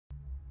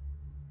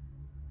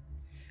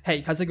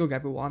Hey, how's it going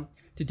everyone?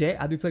 Today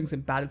I'll be playing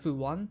some Battlefield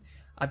 1.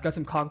 I've got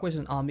some Conquest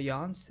and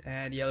Ambiance,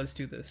 and yeah, let's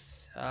do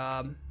this.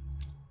 I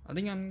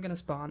think I'm gonna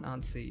spawn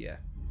on C, yeah.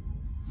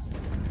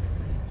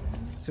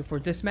 So for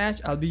this match,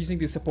 I'll be using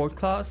the support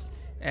class,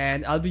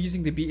 and I'll be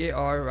using the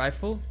BAR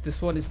rifle. This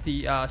one is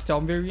the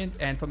Storm variant,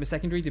 and for my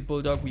secondary, the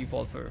Bulldog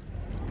revolver.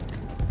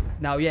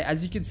 Now yeah,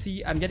 as you can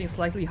see, I'm getting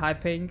slightly high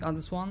ping on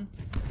this one.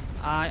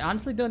 I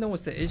honestly don't know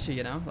what's the issue,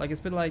 you know? Like, it's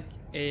been like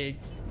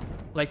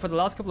for the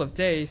last couple of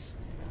days,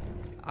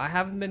 I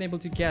haven't been able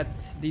to get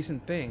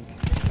decent ping.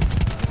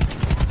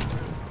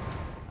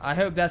 I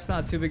hope that's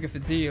not too big of a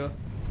deal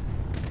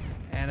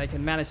and I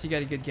can manage to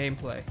get a good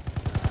gameplay.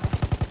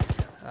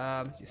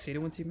 You see the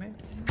one teammate?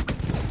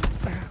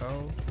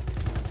 Oh,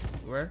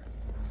 where?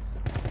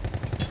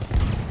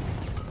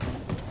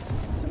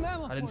 Some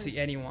ammo. I didn't see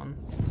anyone.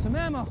 Some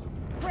ammo.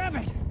 Grab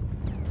it.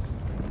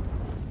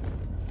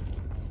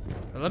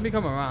 Well, let me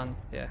come around.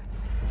 Yeah.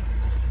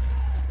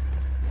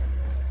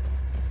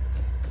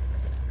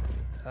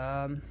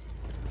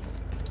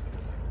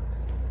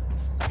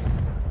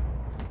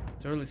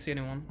 Don't really see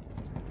anyone.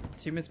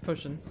 Teammates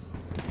pushing.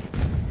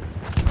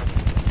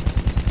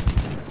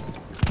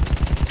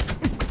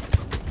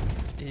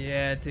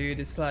 Yeah, dude,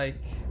 it's like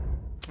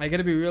I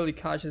gotta be really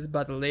cautious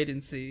about the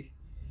latency.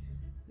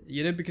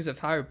 You know, because of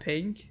higher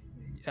ping,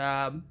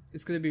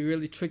 it's gonna be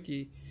really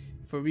tricky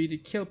for me to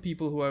kill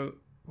people who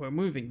are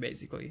moving,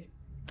 basically.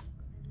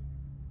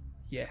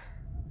 Yeah.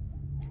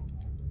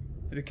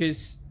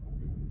 Because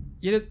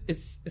you know,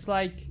 it's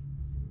like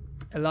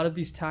a lot of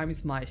these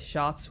times my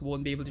shots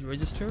won't be able to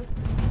register.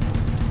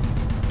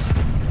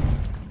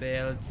 But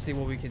yeah, let's see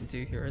what we can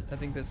do here. I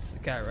think this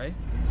guy, right?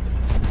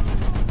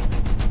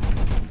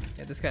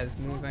 Yeah, this guy is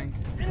moving.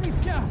 Enemy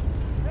scout.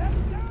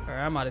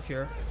 Alright, I'm out of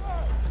here.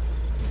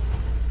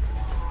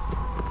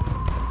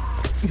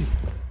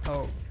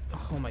 Oh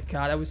my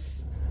god, I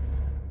was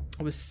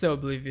so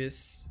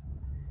oblivious.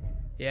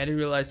 Yeah, I didn't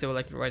realize they were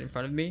like right in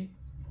front of me.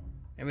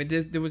 I mean,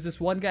 there was this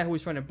one guy who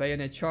was trying to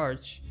bayonet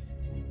charge.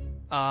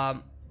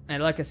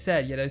 And like I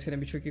said, yeah, it's gonna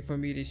be tricky for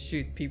me to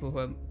shoot people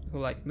who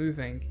like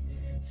moving.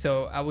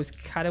 So I was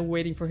kind of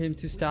waiting for him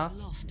to stop,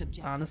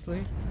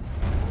 honestly.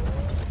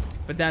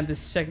 But then this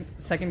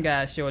second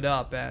guy showed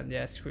up, and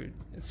yeah, it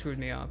screwed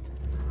me up.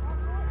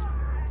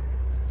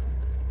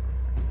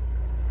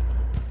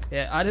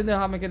 Yeah, I don't know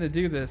how I'm gonna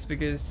do this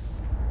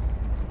because,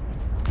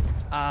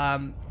 yeah,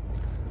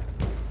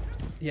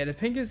 the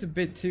ping is a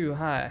bit too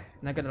high.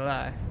 Not gonna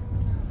lie,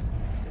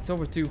 it's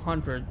over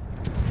 200.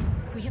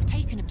 We have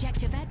taken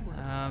objective Edward.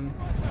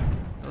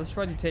 Let's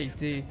try to take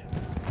D.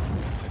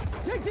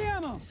 Take the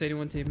ammo. See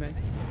anyone, teammate?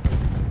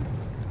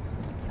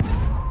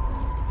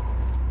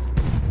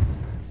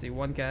 See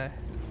one guy.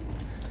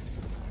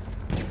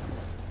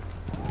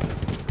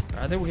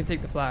 I think we can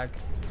take the flag.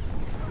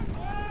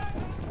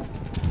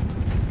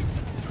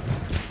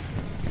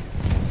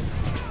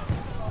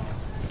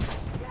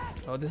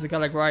 Oh, there's a guy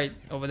like right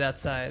over that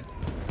side.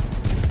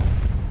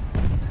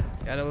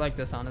 Yeah, I don't like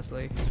this,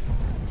 honestly.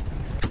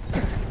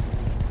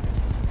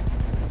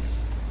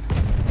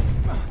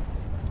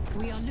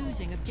 We are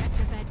losing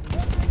objective Edward.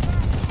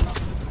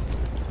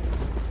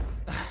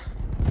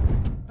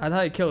 I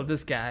thought I killed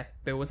this guy,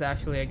 but it was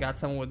actually I got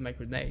someone with my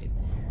grenade.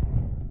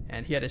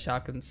 And he had a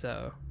shotgun,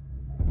 so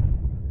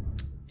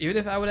even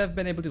if I would have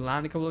been able to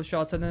land a couple of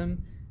shots on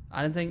him,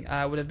 I don't think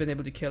I would have been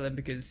able to kill him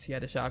because he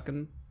had a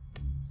shotgun.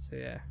 So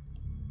yeah.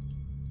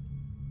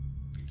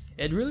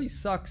 It really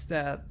sucks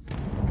that,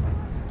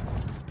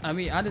 I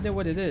mean, I don't know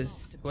what it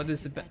is. What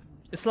is the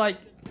it's like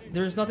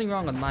there's nothing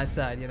wrong on my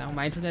side, you know.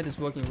 My internet is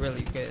working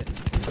really good.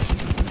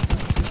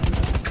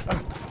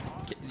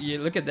 You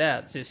look at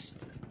that,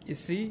 just, you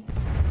see?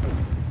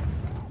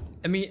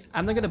 I mean,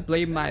 I'm not gonna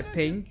blame my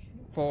ping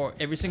for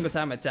every single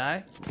time I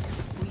die,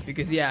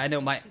 because yeah, I know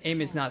my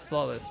aim is not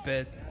flawless,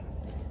 but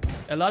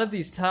a lot of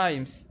these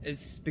times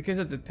it's because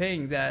of the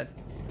ping that,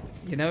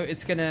 you know,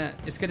 it's gonna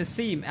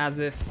seem as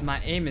if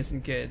my aim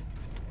isn't good,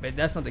 but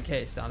that's not the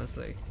case,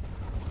 honestly.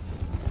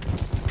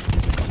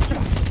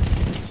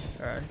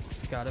 Alright,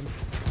 got him.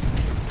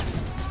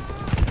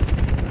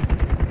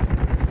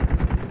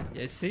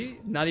 Yeah, see?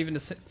 Not even a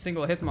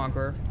single hit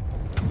marker.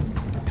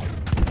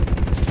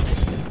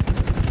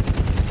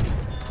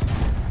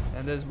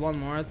 And there's one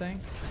more, I think.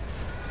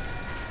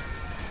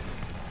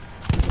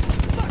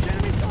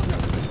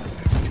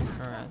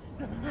 Alright.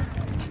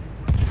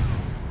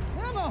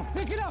 Ammo.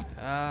 Pick it up.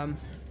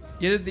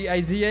 Yeah, the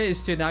idea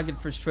is to not get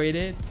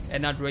frustrated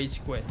and not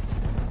rage quit.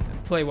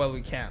 And play while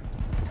we can.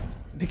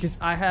 Because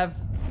I have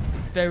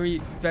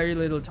very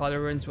little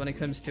tolerance when it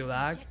comes to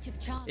lag.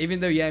 Even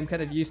though, yeah, I'm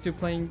kind of used to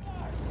playing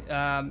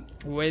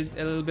with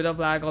a little bit of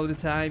lag all the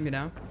time, you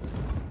know,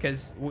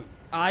 because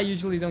I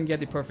usually don't get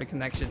the perfect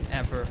connection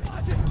ever.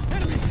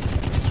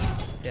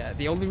 Yeah,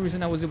 the only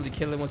reason I was able to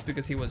kill him was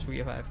because he was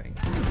reviving.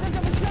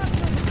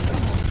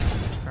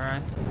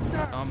 Alright,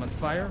 I'm on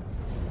fire.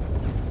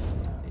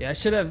 Yeah, I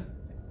should have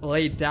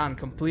laid down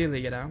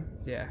completely, you know.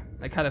 Yeah,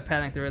 I kind of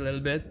panicked there a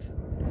little bit.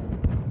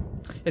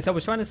 Yes, I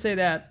was trying to say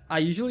that I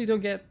usually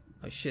don't get...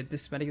 Oh shit,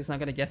 this medic is not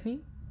gonna get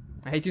me?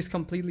 He just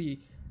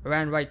completely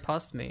ran right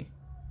past me.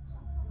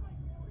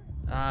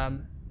 Yeah,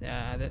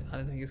 I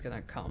don't think he's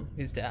gonna come.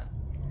 He's dead.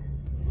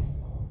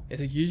 Yeah,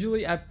 so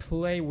usually I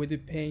play with a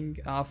ping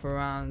of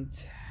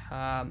around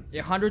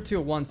 100 to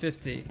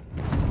 150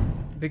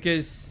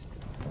 because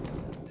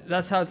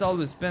that's how it's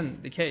always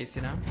been the case,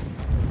 you know.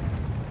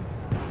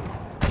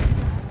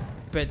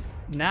 But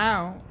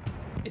now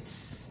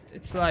it's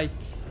like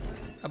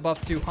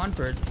above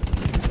 200,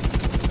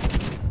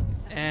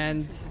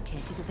 and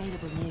Kit is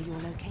available near your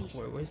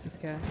location. where's this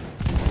guy?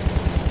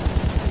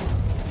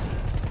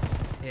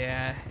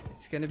 Yeah,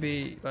 it's gonna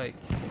be like.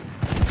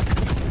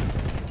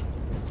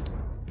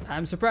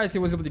 I'm surprised he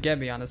was able to get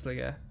me, honestly,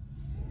 yeah.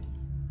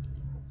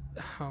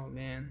 Oh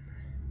man.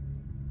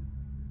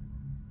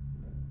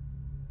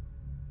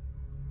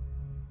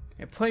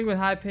 Yeah, playing with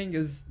high ping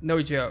is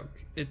no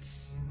joke.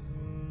 It's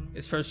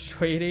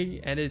frustrating,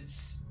 and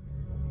it's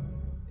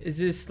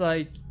just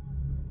like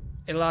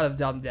a lot of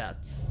dumb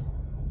deaths.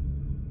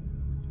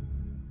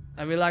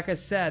 I mean, like I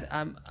said,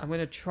 I'm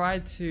gonna try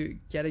to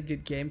get a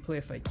good gameplay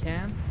if I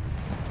can.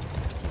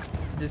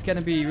 Just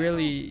gonna be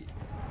really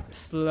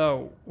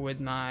slow with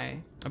my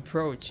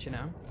approach, you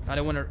know.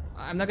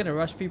 I'm not gonna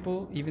rush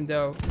people, even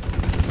though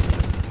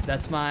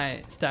that's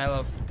my style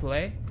of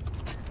play.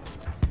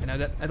 You know,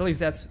 that at least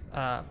that's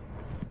I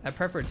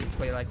prefer to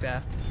play like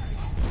that.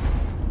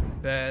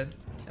 But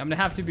I'm gonna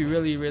have to be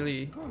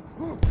really.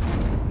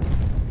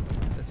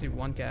 Let's see,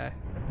 one guy.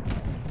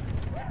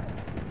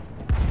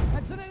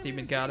 His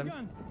teammate got him.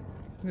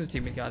 His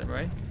teammate got him,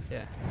 right?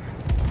 Yeah.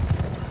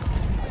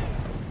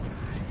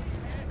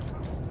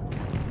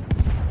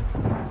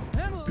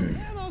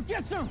 Ammo,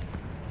 get some!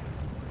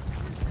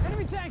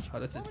 Enemy tank! Oh,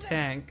 that's a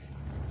tank.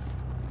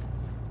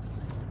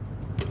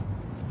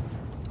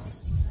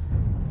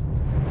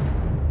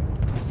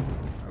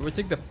 We'll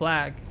take the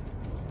flag.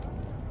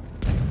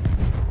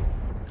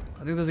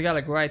 I think there's a guy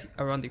like right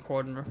around the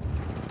corner.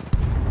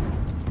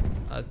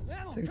 I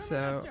think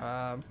so.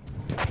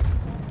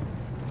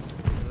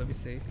 Let me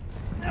see.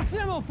 That's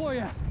ammo for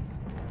you!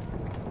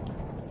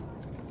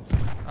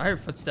 I heard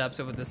footsteps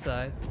over this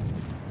side.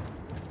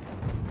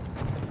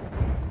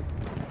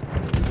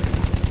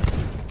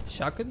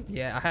 Shotgun?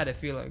 Yeah, I had a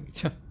feeling.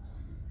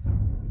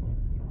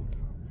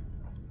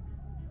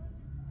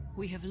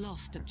 We have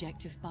lost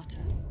objective butter.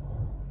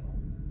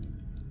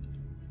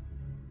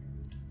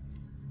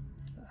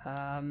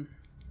 I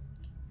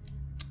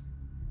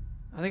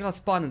think I'll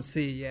spawn and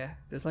see. Yeah,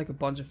 there's like a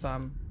bunch of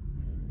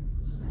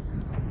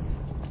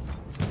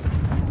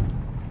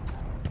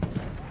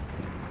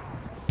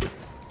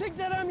Take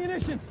that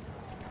ammunition!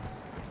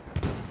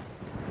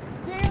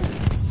 See him?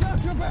 Shock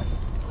trooper!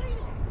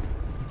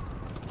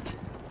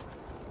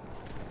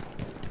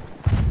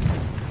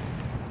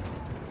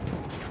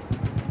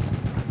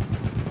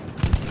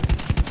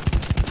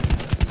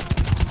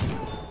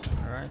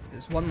 Alright,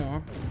 there's one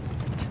more.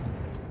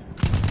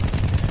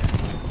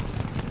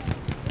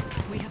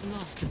 We have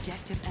lost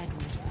objective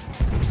Edward.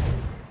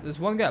 There's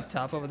one guy up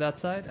top over that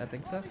side, I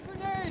think so.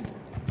 Grenade!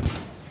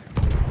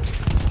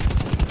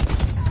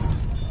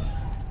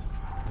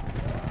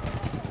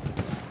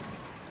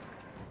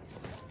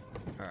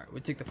 Alright,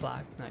 we took the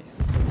flag.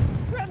 Nice.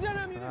 Grab that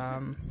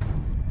ammunition!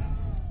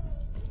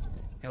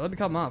 Yeah, let me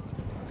come up.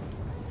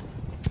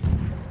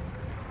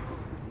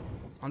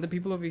 Aren't the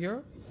people over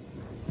here?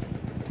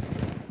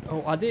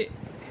 Oh, are they?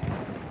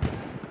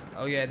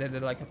 Oh yeah, they're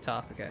like up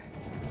top, okay.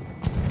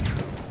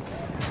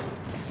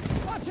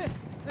 Watch it!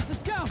 It's a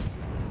scout!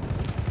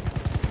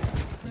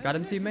 You got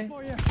him, Ammunition teammate?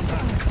 for you.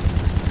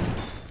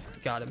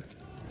 Got him.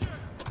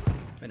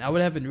 Man, I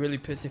would have been really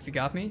pissed if he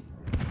got me,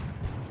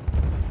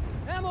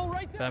 Ammo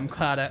right but there! I'm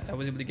glad I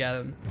was able to get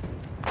him.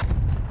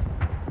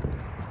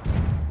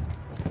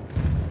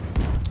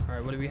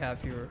 Alright, what do we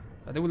have here?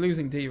 I think we're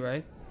losing D,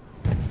 right?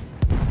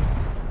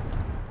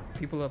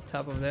 People up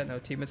top of that, no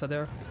teammates are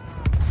there.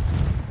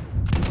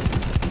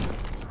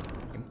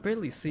 I can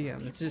barely see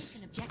him. It's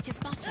just, Objective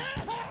butter.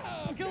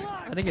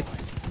 I think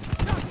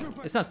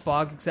it's not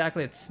fog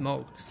exactly, it's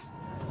smokes.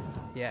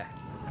 Yeah.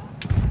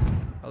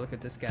 Oh, look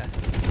at this guy.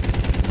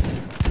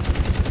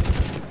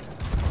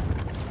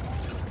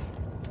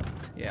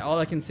 Yeah, all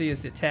I can see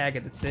is the tag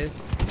and that's it.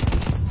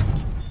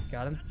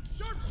 Got him.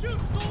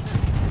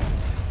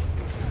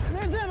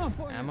 There's ammo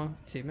for you! Ammo,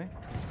 teammate.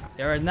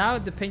 Yeah, right now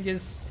the ping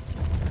is...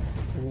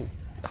 Ooh,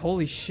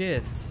 holy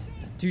shit.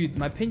 Dude,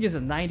 my ping is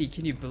a 90,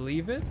 can you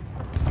believe it?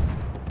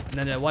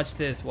 And then watch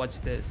this,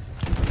 watch this.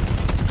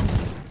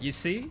 You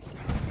see?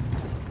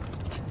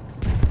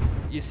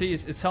 You see,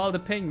 it's all the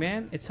ping,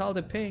 man. It's all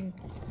the ping.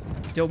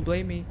 Don't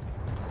blame me.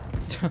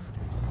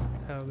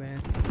 Oh,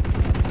 man.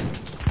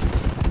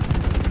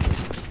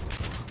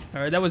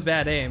 Alright, that was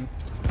bad aim.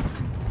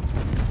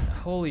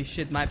 Holy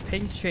shit, my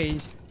ping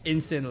changed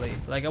instantly.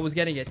 Like, I was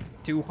getting it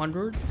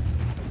 200,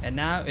 and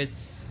now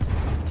it's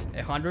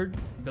 100,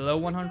 below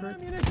 100.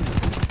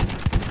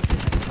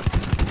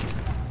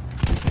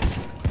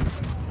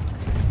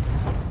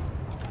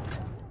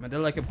 Man, they're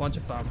like a bunch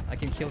of them. I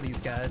can kill these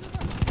guys.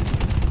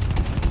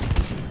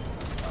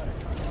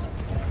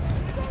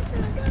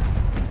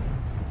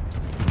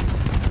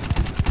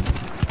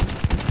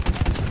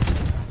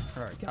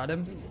 Got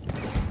him.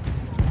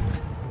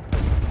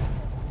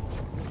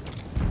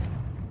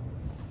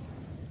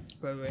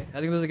 Wait. I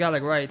think there's a guy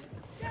like right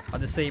on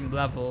the same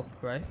level,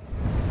 right?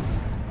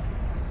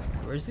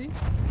 Where is he?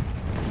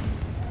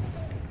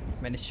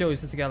 Man, it shows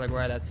there's a guy like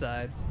right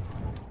outside.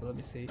 Let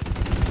me see.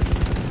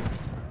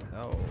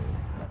 Oh.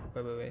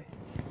 Wait.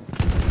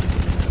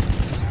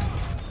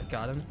 I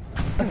got him.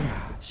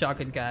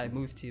 Shotgun guy,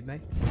 move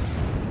teammate.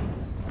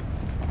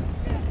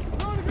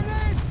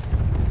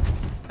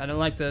 I don't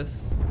like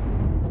this.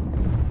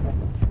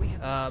 We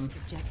have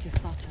objective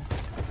butter.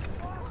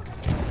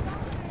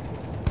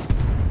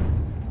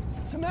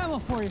 Some ammo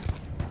for you.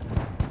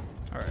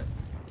 Alright.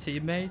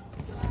 Teammate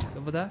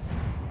over there.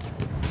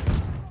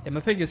 Yeah, my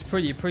pick is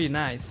pretty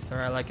nice.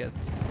 Alright, I like it.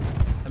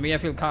 I mean, I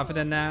feel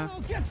confident now. Oh,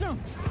 get some.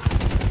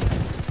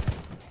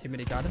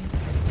 Teammate got him.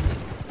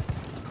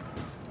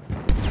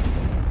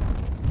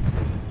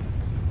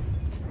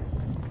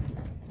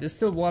 There's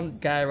still one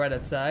guy right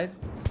outside.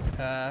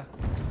 But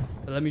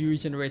let me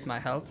regenerate my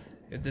health.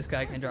 If this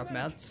guy can drop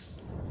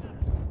mats.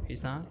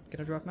 He's not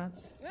gonna drop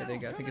mats. Okay, there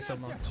you go. Thank you so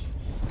much.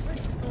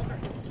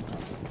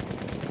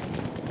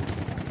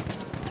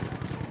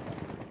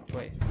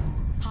 Wait.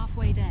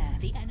 Halfway there,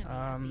 the enemy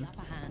has the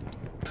upper hand.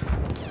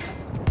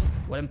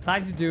 What I'm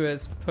planning to do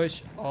is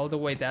push all the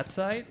way that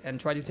side and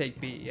try to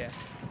take B, yeah.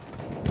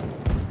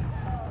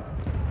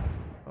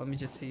 Let me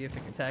just see if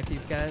I can attack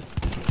these guys.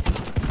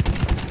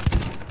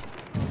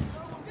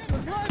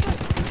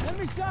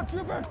 Enemy shock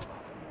trooper.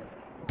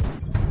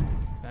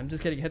 I'm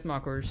just getting hit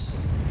markers.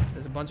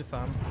 There's a bunch of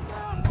them.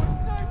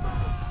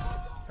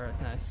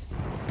 Alright, nice.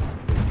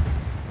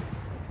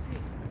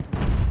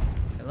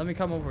 Okay, let me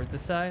come over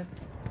this side.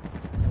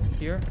 Over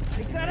here.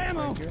 Take that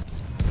ammo. Right here.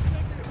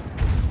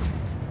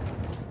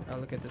 Oh,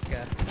 look at this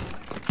guy.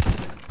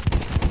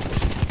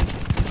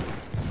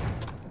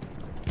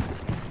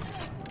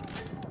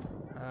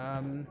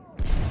 Enemy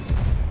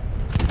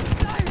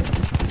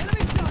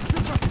shock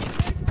trooper.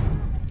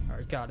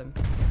 Alright, got him.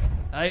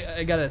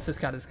 I got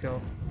assist, got his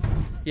kill.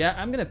 Yeah,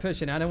 I'm gonna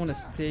push it. I don't want to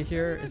stay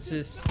here. It's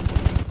just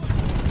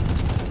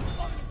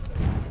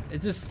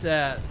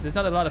there's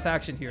not a lot of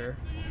action here.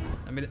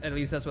 I mean, at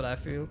least that's what I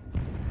feel.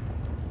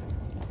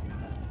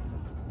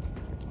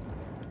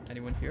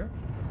 Anyone here?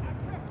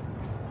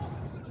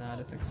 Nah, I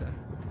don't think so.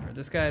 Alright,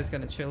 this guy is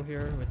gonna chill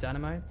here with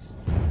dynamites.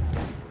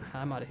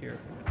 I'm out of here.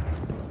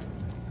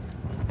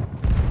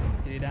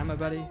 You need ammo,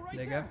 buddy?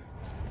 There you go.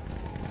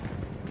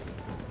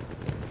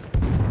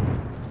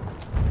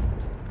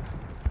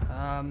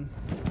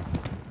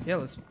 Yeah,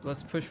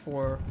 let's push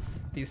for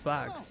these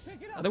flags.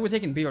 I think we're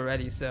taking B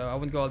already, so I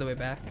wouldn't go all the way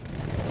back.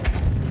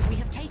 We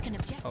have taken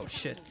objective. Oh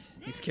shit,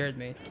 he scared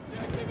me.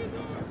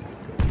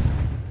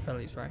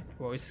 Fellies, right?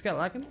 Whoa, is this guy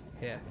lagging?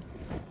 Yeah.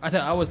 I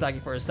thought I was lagging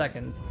for a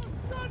second.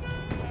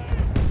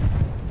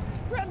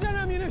 Grab that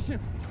ammunition.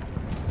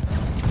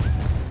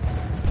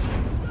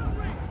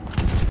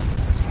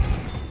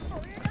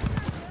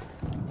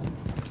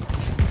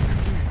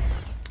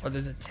 Oh,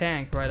 there's a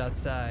tank right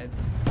outside.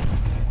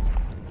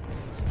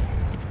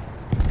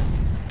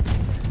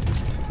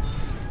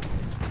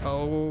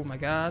 Oh my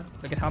god,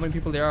 look at how many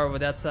people there are over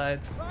that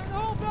side.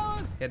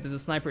 Yeah, there's a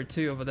sniper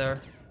too over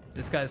there.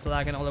 This guy's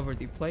lagging all over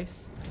the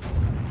place.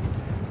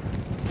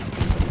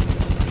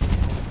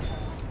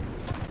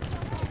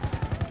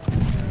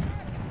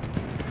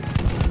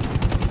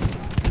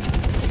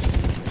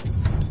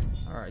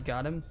 Alright,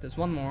 got him. There's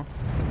one more.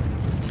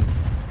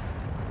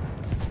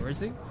 Where is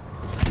he?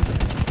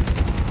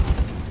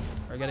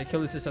 I gotta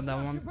kill this on that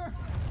one.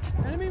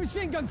 Enemy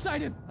machine gun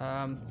sighted.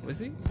 Was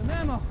he? Some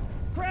ammo.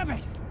 Grab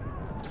it.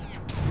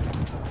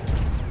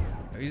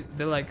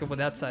 They're like over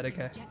that side,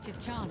 okay. Objective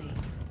Charlie.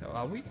 Oh,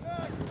 are we?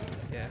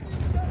 Yeah.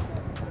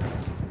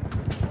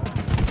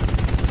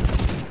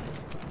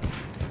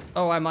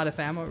 Oh, I'm out of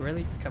ammo?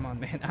 Really? Come on,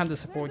 man. I'm the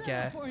support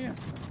guy. For you.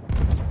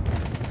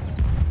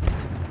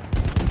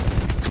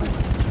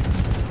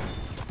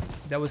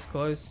 That was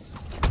close.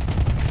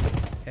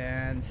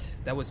 And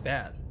that was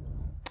bad.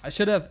 I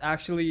should have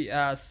actually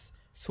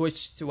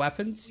switched to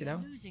weapons, you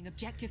know? Losing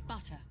objective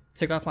butter.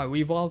 Took out my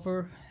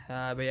revolver.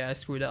 But yeah, I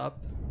screwed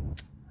up.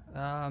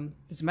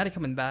 There's a medic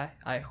coming by.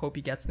 I hope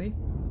he gets me.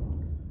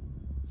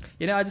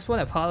 You know, I just want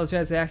to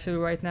apologize actually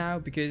right now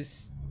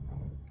because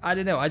I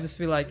don't know. I just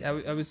feel like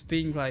I was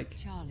being like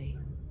Charlie.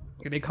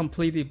 they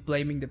completely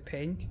blaming the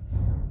ping.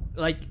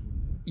 Like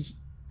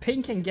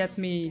ping can get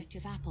me.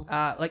 Objective apple.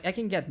 Like I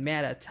can get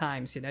mad at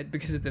times, you know,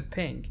 because of the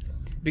ping.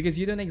 Because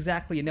you don't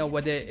exactly know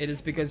whether it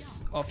is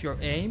because of your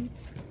aim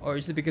or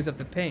is it because of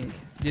the ping.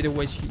 Due to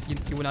which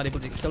you were not able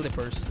to kill the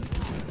person.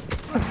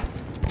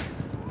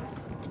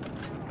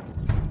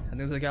 And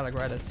there's a guy like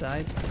right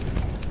outside.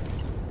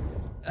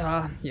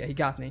 Yeah, he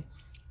got me.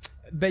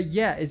 But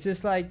yeah, it's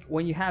just like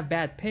when you have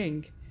bad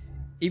ping,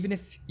 even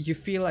if you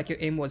feel like your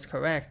aim was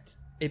correct,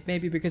 it may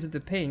be because of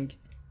the ping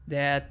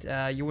that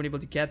you weren't able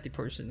to get the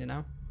person, you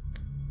know?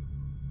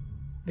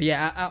 But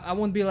yeah, I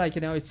won't be like,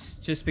 you know, it's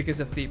just because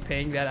of the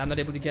ping that I'm not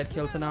able to get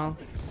kills and all.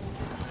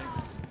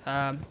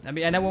 I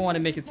mean, I never want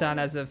to make it sound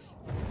as if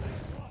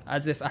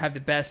I have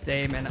the best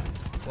aim and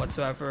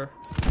whatsoever.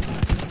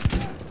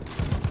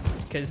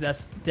 Because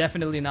that's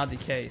definitely not the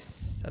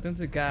case. I think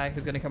it's the guy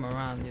who's gonna come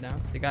around, you know?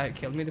 The guy who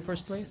killed me in the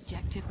first place.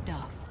 Objective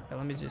Duff. Okay,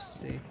 let me just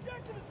see.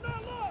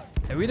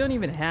 And we don't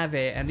even have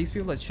it, and these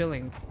people are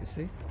chilling, you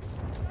see?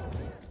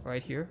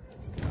 Right here.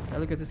 Hey,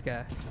 look at this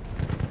guy.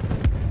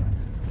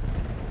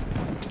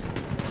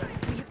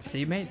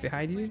 Teammate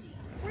behind you?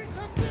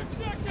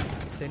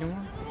 See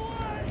anyone?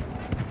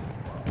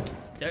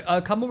 Yeah,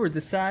 I'll come over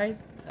this side.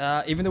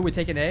 Even though we're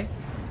taking A,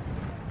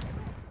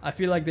 I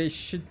feel like there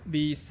should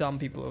be some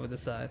people over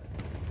this side.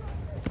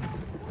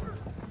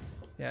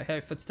 Yeah,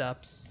 hey,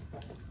 footsteps.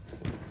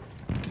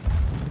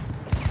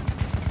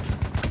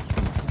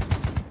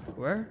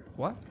 Where?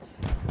 What?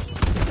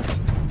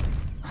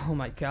 Oh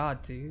my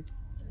god, dude.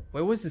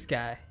 Where was this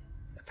guy?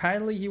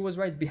 Apparently he was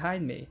right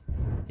behind me.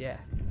 Yeah.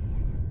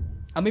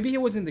 Maybe he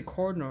was in the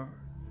corner.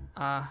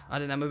 I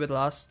don't know, I'm a bit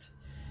lost.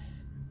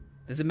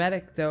 There's a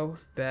medic though,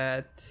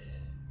 but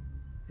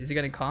is he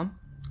gonna come?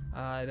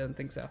 I don't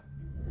think so.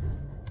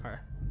 Alright.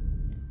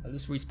 I'll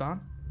just respawn.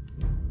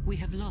 We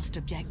have lost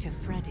Objective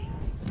Freddy.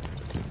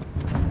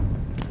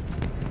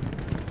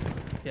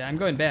 Yeah, I'm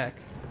going back.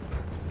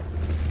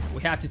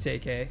 We have to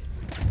take A.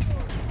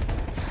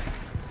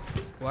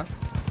 What?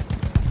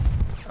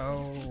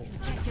 Oh.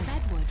 Objective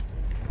Edward.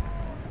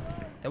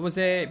 That was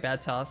a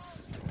bad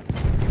toss.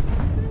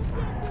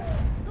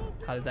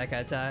 How did that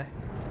guy die?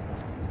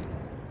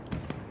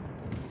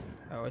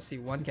 Oh, I see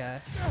one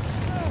guy.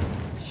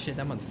 Shit,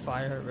 I'm on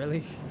fire,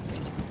 really?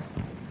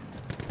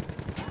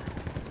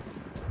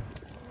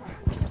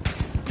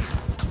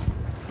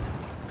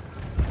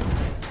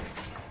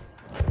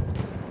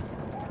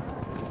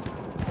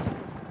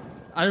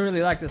 I don't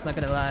really like this, not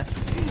gonna lie.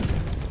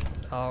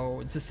 Oh,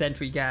 it's a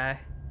sentry guy.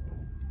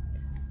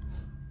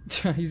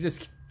 He's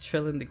just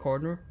chilling in the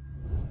corner.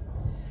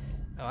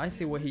 Oh, I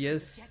see where he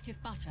is.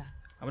 Objective Butter.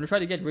 I'm gonna try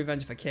to get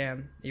revenge if I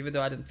can, even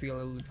though I didn't feel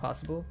it would be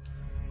possible.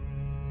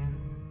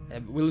 Yeah,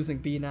 but we're losing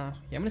B now.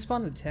 Yeah, I'm gonna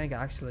spawn in the tank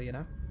actually, you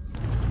know?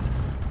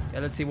 Yeah,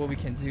 let's see what we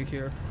can do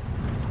here.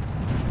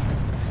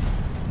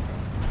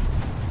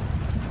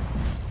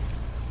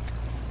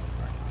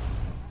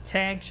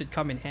 Tank should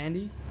come in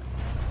handy.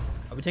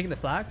 Are we taking the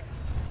flag?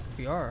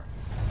 We are.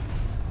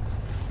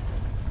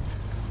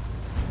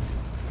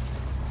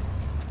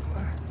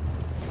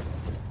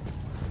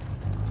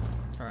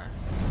 Alright.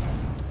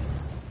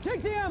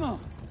 Take the ammo!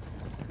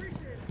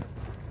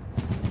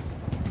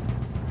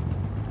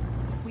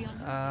 We are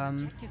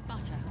losing Objective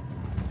Butter.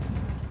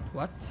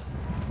 What?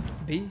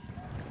 B?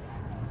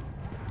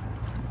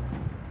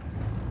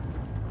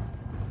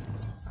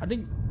 I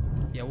think,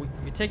 yeah, we're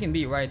taking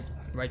B right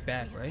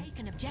back, We have right?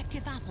 taken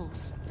Objective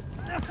Apples.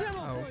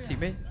 Oh,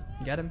 teammate,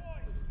 you got him?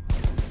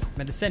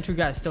 Man, the sentry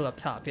guy is still up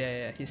top.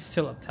 Yeah, he's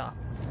still up top.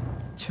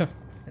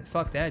 And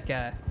fuck that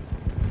guy.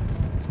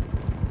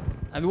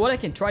 I mean, what I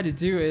can try to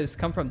do is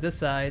come from this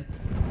side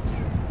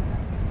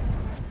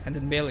and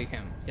then melee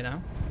him, you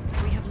know?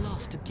 We have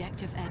lost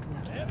Objective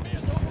Edward.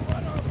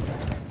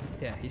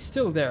 Yeah, he's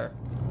still there.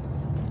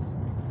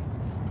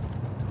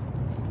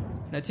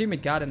 Now,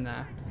 teammate got him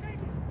now.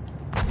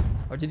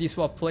 Or did he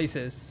swap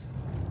places?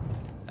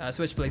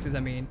 Switch places, I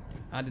mean.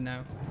 I don't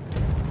know.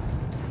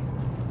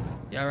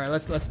 Yeah, alright,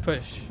 let's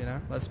push, you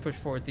know? Let's push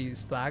forward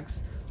these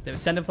flags. There's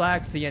center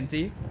flag,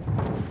 CNT.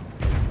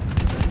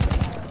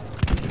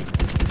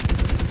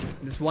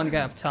 There's one guy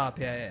up top,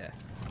 yeah.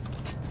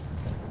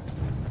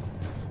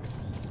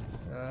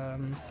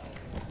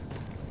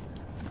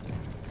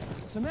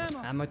 Some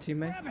Ammo,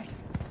 teammate. Grab it.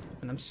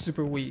 And I'm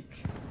super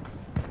weak.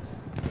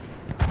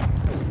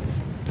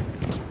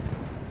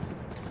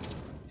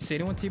 See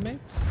anyone,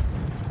 teammates?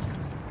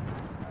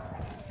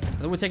 I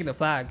think we're taking the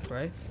flag,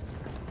 right?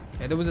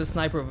 Yeah, there was a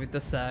sniper over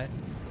this side.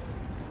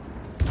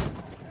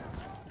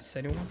 See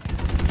anyone?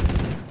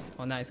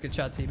 Oh, nice. Good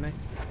shot, teammate.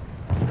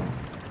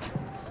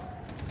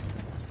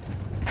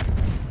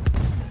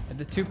 And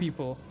the two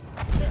people.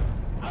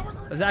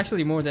 There's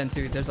actually more than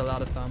two. There's a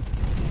lot of them.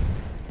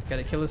 Got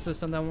a kill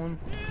assist on that one.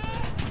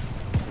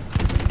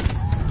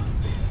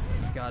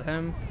 Got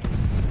him.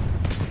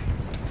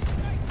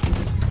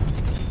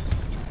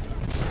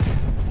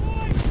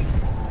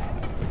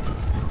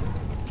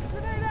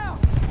 Grenade out!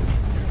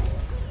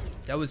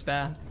 That was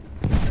bad.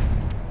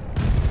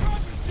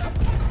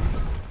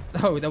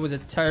 Oh, that was a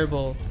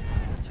terrible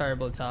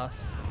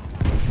toss.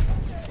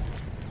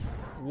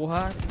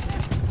 What?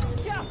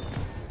 Yeah.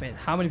 Man,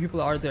 how many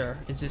people are there?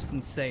 It's just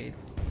insane.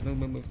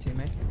 Move,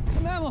 teammate.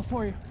 Some ammo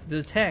for you.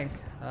 There's a tank.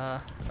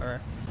 Alright.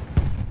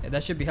 Yeah,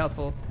 that should be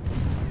helpful.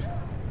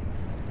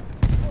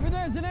 Over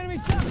there's an enemy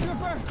shock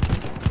trooper.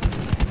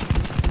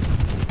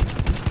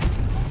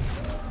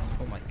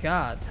 Oh my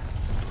god.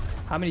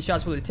 How many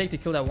shots will it take to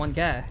kill that one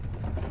guy?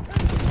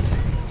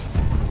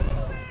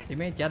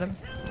 Teammate, get him.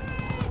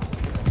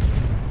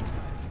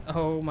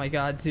 Oh my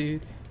god,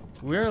 dude.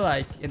 We're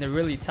like in a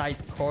really tight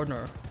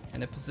corner.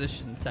 In a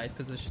tight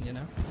position, you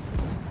know?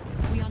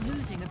 We are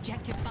losing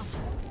Objective Butter.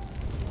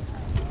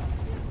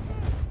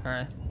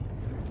 Alright.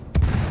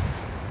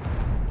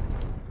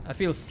 I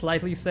feel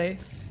slightly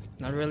safe.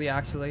 Not really,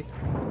 actually.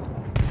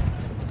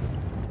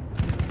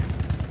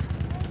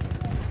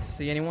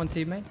 See anyone,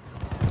 teammate?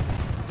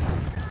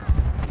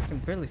 I can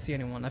barely see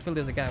anyone. I feel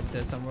there's a guy up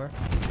there somewhere.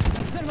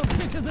 That son of a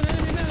bitch is an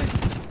enemy medic.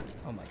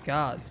 Oh my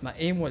god, my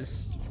aim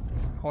was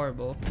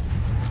horrible.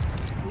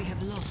 We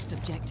have lost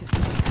objective.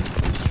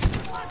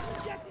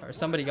 Or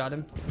somebody got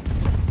him.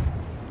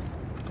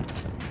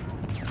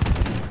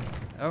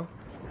 Oh,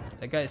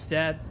 that guy is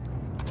dead.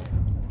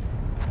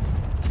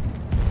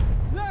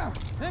 There!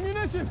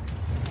 Ammunition!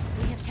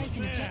 We have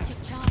taken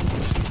objective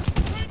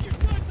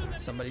Charlie.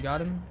 Somebody got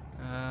him.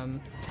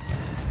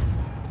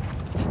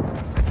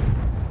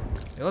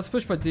 Yeah, let's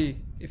push for D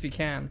if you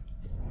can.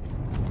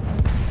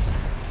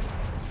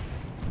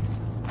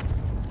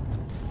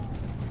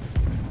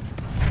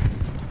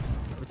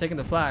 We're taking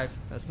the flag.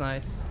 That's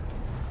nice.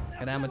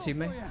 Got ammo,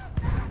 teammate.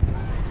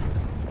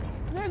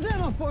 There's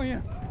ammo for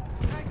you!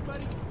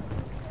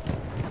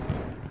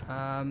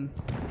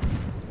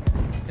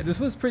 Yeah, this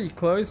was pretty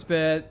close,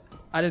 but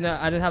I don't know.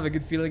 I didn't have a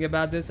good feeling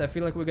about this. I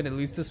feel like we're gonna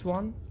lose this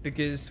one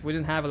because we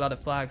didn't have a lot of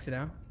flags, you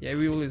know. Yeah,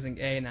 we were losing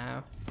A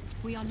now.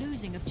 We are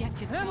losing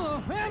objective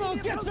Charlie. Ammo!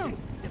 Ammo! Get some!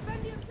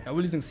 Are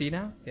we losing C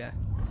now? Yeah.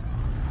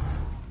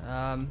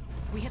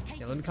 We have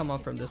taken Yeah, let me come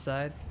up from this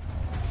side.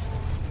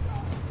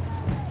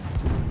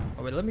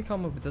 Oh wait, let me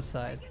come up with this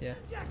side. Yeah.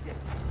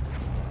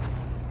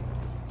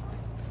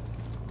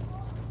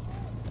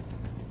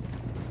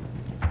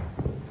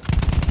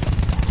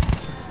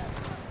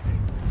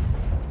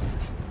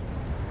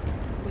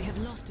 We have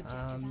lost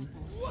objective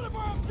apples.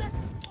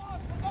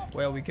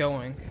 Where are we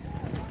going?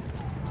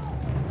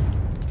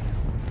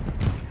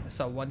 I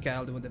saw one guy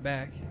out in the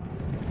back.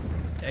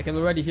 Yeah, I can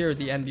already hear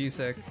the end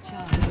music.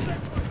 Charlie.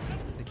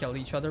 They kill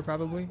each other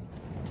probably.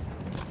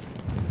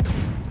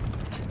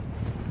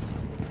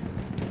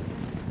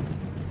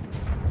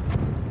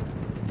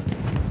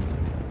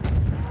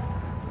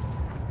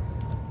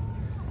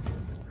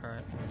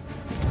 Alright.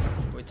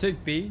 We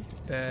took B,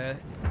 but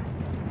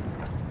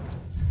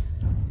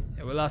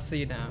yeah, we lost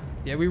C now.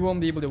 Yeah, we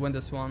won't be able to win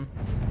this one.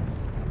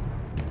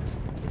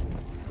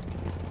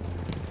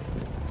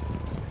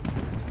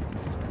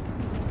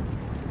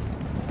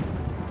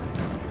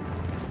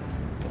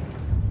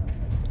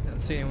 Don't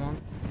see anyone.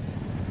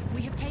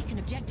 We have taken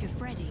objective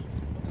Freddy.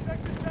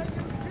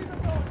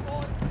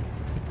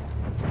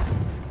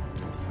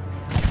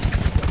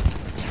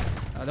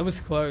 That was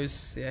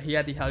close. Yeah, he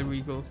had the Hell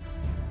Regal.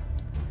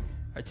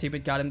 Our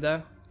teammate got him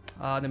though.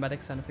 The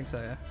medics, I don't think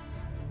so, yeah.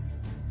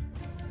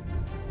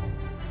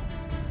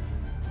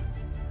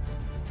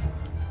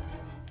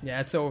 Yeah,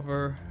 it's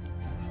over.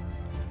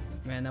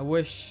 Man, I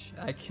wish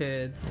I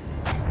could,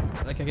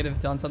 like, I could have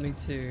done something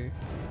to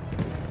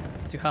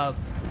help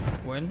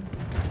win.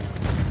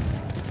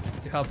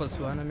 To help us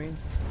win, I mean.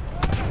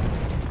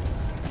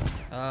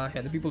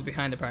 Yeah, the people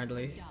behind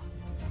apparently.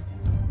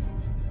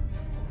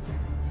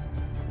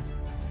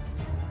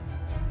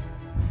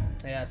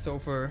 Yeah, it's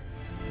over.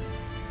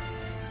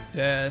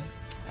 I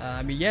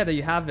mean, yeah, there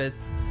you have it.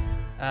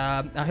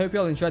 I hope you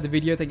all enjoyed the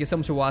video. Thank you so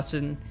much for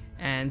watching,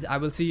 and I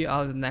will see you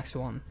all in the next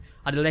one.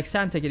 Until next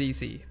time, take it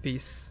easy.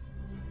 Peace.